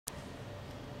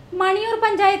മണിയൂർ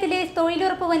പഞ്ചായത്തിലെ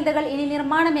തൊഴിലുറപ്പ് വനിതകൾ ഇനി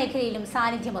നിർമ്മാണ മേഖലയിലും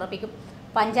സാന്നിധ്യമുറപ്പിക്കും.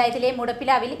 പഞ്ചായത്തിലെ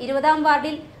മുടപ്പിലാവിൽ 20-ാം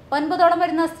വാർഡിൽ 9ഓളം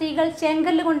വരുന്ന സ്ത്രീകൾ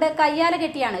ചെങ്കല്ലുകൊണ്ട് കയ്യാല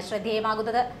കെട്ടിയാണ്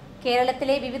ശ്രദ്ധേയമാകുന്നത്.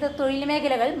 കേരളത്തിലെ വിവിധ തൊഴിൽ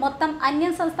മേഖലകൾ മൊത്തം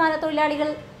അന്യം സംസ്ഥാന തൊഴിലാളികൾ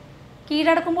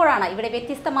കീഴടക്കുമ്പോഴാണ് ഇവിടെ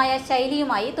വ്യത്യസ്തമായ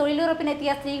ശൈലിയുമായി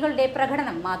തൊഴിലുറപ്പിനെത്തിയ സ്ത്രീകളുടെ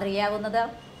പ്രകടനം മാതൃകയാകുന്നത്.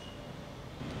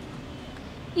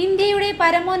 ഇന്ത്യയുടെ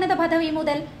പരമോന്നത പദവി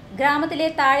മുതൽ ഗ്രാമത്തിലെ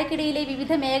താഴെക്കിടയിലെ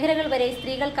വിവിധ മേഖലകൾ വരെ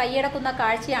സ്ത്രീകൾ കൈയടക്കുന്ന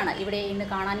കാഴ്ചയാണ് ഇവിടെ ഇന്ന്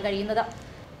കാണാൻ കഴിയുന്നത്.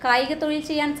 കായിക തൊഴിൽ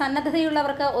ചെയ്യാൻ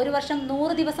സന്നദ്ധതയുള്ളവർക്ക് ഒരു വർഷം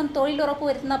 100 ദിവസം തൊഴിൽ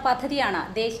ഉറപ്പുവരുത്തുന്ന പദ്ധതിയാണ്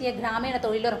ദേശീയ ഗ്രാമീണ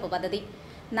തൊഴിലുറപ്പ് പദ്ധതി.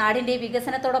 നാടിന്റെ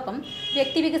വികസനത്തോടൊപ്പം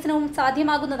വ്യക്തിവികസനവും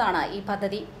സാധ്യമാകുന്നതാണ് ഈ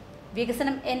പദ്ധതി.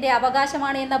 വികസനം എൻ്റെ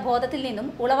അവകാശമാണ് എന്ന ബോധത്തിൽ നിന്നും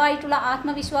ഉളവായിട്ടുള്ള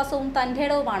ആത്മവിശ്വാസവും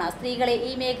തൻ്റെടവുമാണ് സ്ത്രീകളെ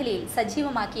ഈ മേഖലയിൽ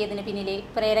സജീവമാക്കിയതിന് പിന്നിലെ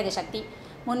പ്രേരക ശക്തി.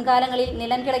 മുൻകാലങ്ങളിൽ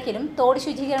നിലം കിളയ്ക്കലും തോട്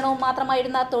ശുചീകരണവും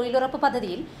മാത്രമായിരുന്ന തൊഴിലുറപ്പ്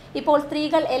പദ്ധതിയിൽ ഇപ്പോൾ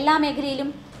സ്ത്രീകൾ എല്ലാ മേഖലയിലും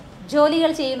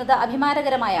ജോലികൾ ചെയ്യുന്നത്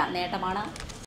അഭിമാനകരമായ നേട്ടമാണ്.